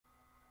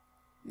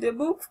The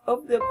book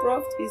of the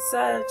prophet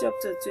Isaiah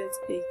chapter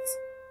 28.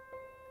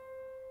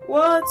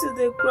 Woe to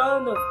the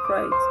crown of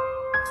pride,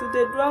 to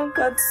the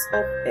drunkards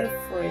of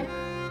Ephraim,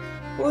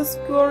 whose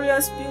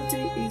glorious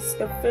beauty is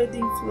a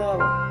fading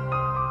flower,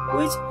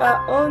 which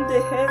are on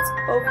the heads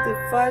of the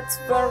fat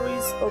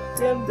valleys of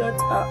them that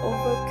are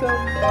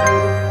overcome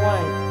with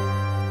wine.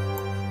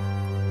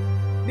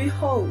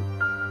 Behold,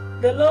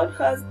 the Lord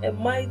has a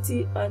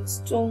mighty and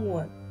strong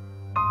one,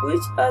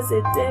 which as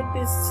a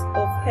tempest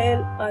of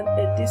hell and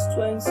a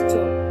destroying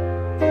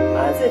storm,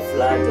 as a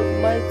flood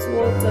of mighty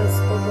waters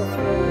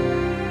overflowing,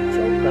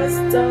 shall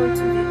cast down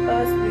to the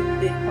earth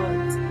with the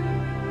hand.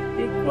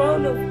 The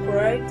crown of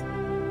pride,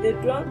 the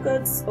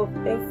drunkards of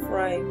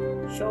Ephraim,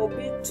 shall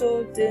be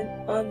trodden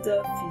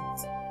under feet.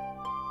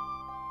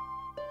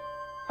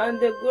 And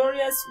the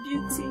glorious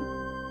beauty,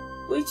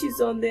 which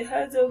is on the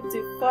head of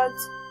the fat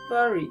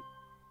valley,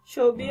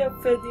 shall be a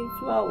fading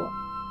flower,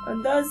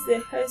 and as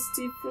the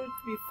hasty fruit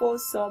before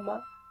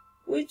summer,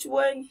 which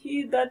when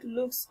he that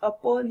looks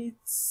upon it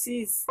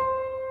sees,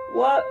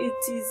 while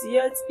it is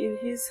yet in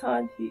his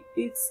hand he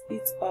eats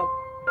it up.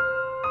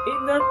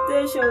 In that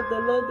day shall the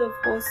Lord of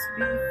hosts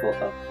be for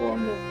a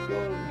crown of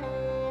glory,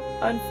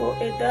 and for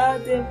a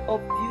diadem of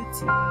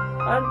beauty,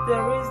 and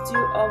the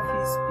residue of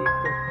his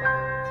people,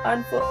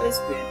 and for a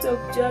spirit of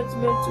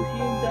judgment to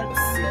him that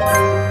sits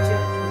in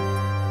judgment,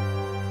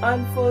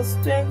 and for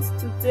strength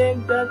to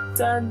them that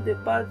turn the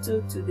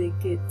battle to the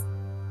gate.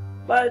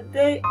 But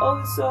they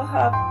also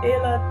have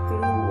erred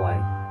through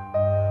wine,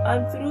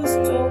 and through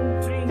strong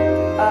drink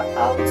are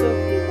out of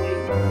the way.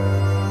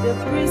 The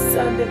priests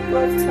and the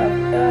prophets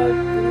have erred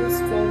through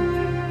strong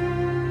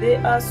drink. They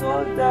are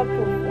swallowed up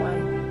of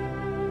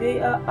wine. They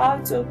are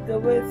out of the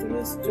way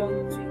through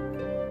strong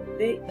drink.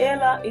 They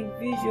err in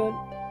vision.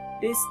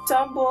 They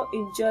stumble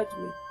in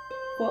judgment.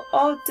 For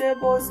all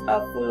tables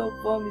are full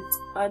of vomit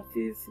and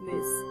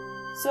filthiness,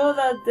 so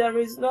that there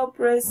is no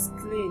place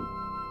clean.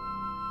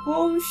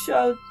 Whom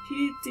shall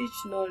he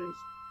teach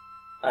knowledge?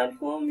 And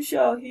whom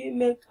shall he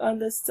make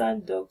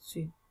understand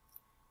doctrine?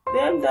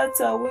 Them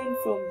that are weaned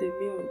from the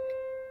milk,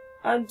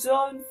 and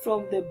drawn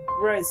from the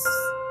breast.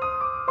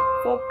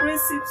 For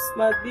precepts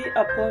must be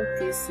upon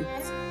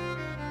precepts,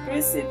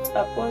 precept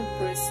upon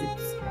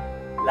precepts,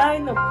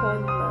 line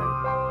upon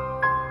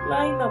line,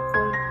 line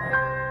upon line.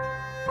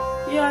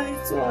 Here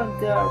little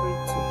and there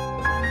little.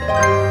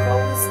 For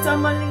with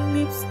stammering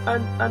lips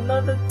and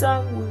another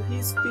tongue will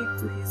he speak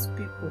to his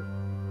people,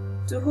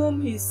 to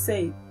whom he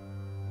said,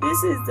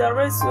 This is the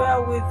rest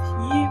wherewith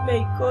ye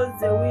may cause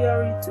the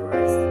weary to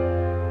rest,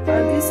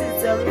 and this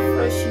is the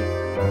refreshing,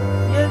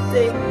 yet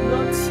they will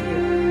not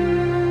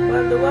hear.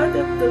 But the word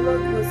of the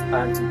Lord was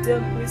unto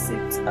them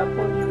precept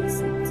upon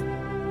precept,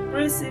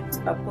 precept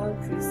upon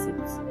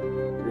precept,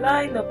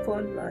 line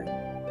upon line,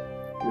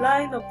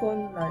 line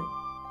upon line.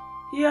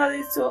 Here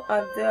little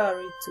and there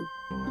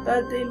little,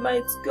 that they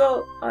might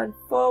go and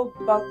fall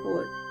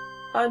backward,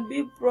 and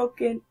be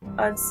broken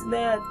and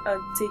snared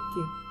and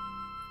taken.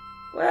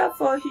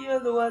 Wherefore hear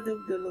the word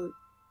of the Lord,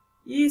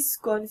 ye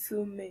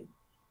scornful men,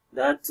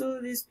 that to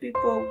this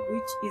people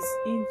which is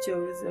in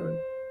Jerusalem.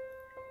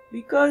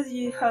 Because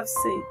ye have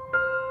said,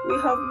 We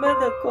have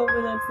made a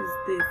covenant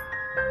with death,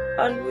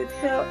 and with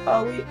hell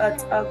are we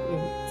at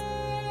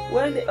agreement.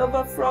 When the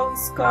overflowing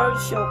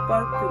scourge shall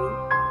pass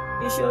through,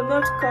 it shall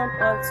not come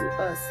unto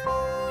us,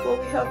 for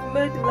we have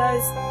made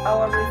lies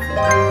our refuge,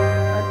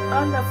 and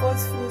under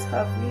falsehoods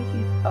have we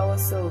hid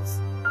ourselves.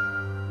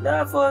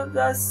 Therefore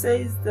thus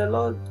says the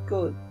Lord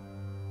God,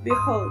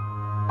 Behold,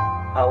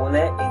 I will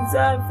lay in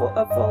Zion for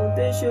a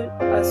foundation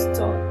a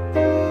stone,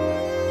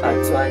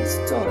 a tried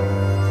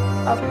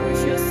stone, a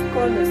precious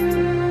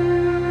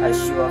cornerstone, a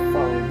sure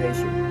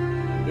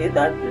foundation. He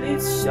that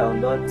believes shall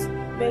not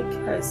make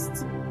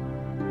haste.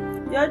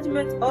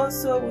 Judgment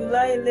also will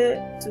I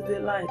lay to the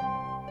line,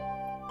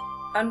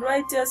 and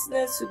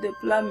righteousness to the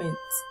plummet,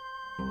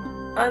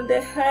 and the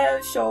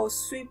hail shall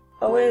sweep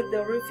away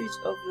the refuge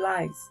of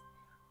lies,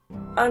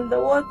 and the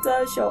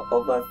water shall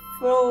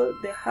overflow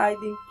the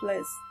hiding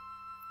place.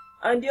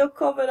 And your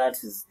covenant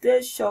with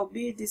death shall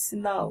be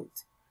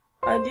disannulled,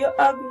 and your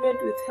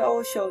agreement with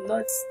hell shall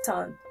not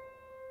stand.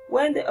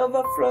 When the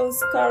overflowing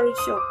scourge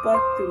shall pass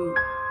through,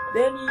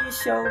 then ye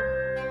shall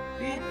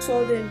be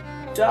trodden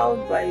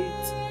down by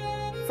it.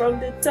 From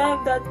the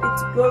time that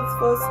it goeth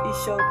forth it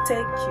shall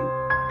take you.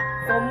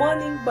 For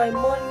morning by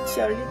morning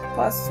shall it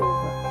pass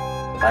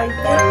over. By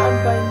day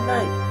and by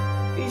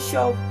night it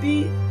shall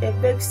be a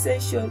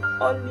vexation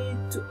only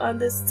to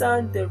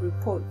understand the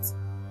report.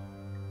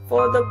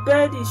 For the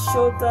bed is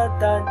shorter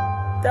than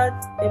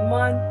that a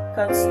man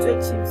can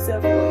stretch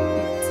himself on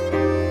it,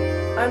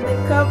 and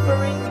the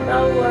covering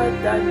narrower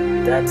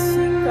than that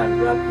he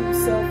can wrap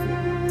himself in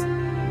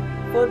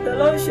it. For the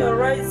Lord shall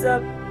rise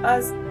up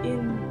as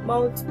in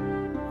Mount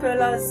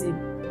Perazim.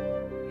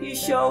 He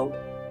shall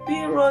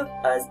be wroth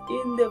as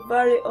in the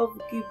valley of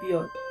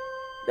Gibeon,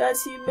 that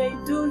he may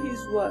do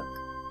his work,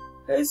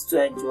 his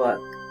strange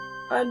work,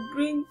 and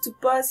bring to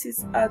pass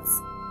his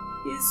acts,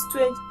 his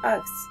strange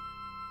acts.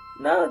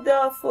 Now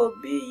therefore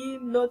be ye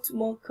not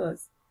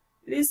mockers,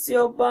 lest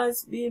your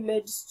bands be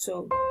made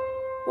strong.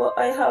 For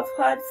I have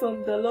heard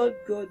from the Lord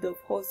God of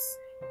hosts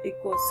a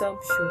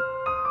consumption,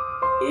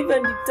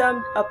 even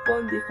determined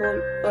upon the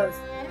whole earth.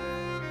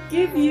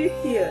 Give you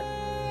ear,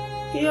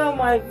 hear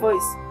my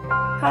voice,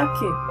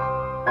 hearken,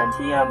 and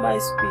hear my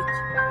speech.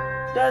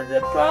 Does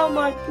the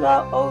plowman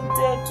plow all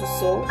day to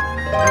sow?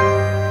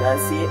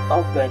 Does he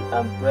open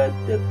and break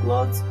the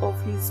clods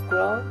of his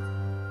ground?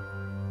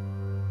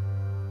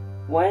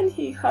 When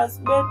he has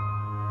made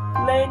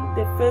plain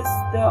the face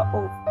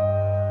thereof,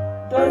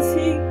 does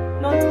he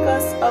not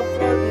cast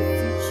abroad the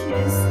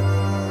fishes,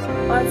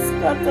 and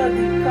scatter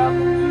the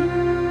calumny,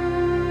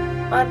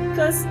 and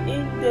cast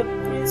in the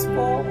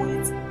principal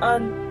wheat,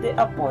 and the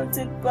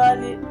appointed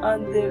barley,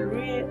 and the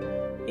rye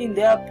in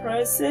their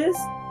presses?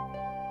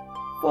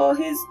 For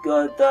his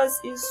God does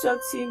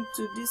instruct him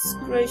to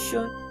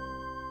discretion,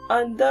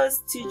 and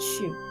does teach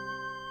him.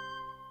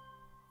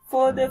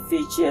 For the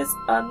fishes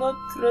are not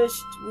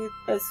threshed with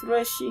a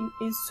threshing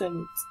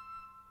instrument,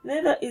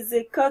 neither is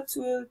a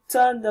cartwheel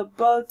turned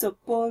about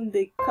upon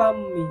the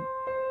camel,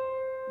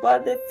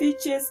 but the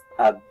fishes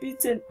are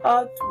beaten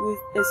out with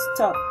a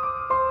staff,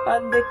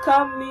 and the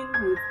camel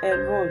with a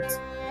rod.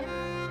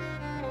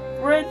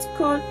 Bread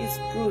corn is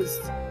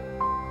bruised,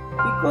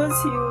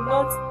 because he will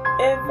not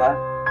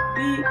ever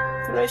be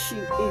threshing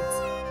it,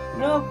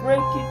 nor break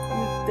it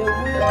with the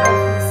wheel of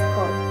his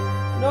cart,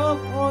 nor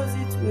bruise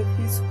it with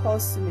his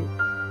horsemen.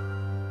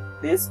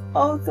 This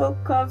also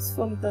comes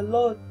from the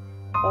Lord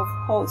of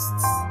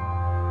hosts,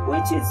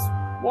 which is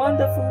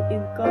wonderful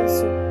in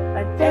counsel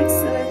and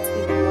excellent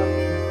in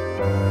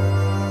working.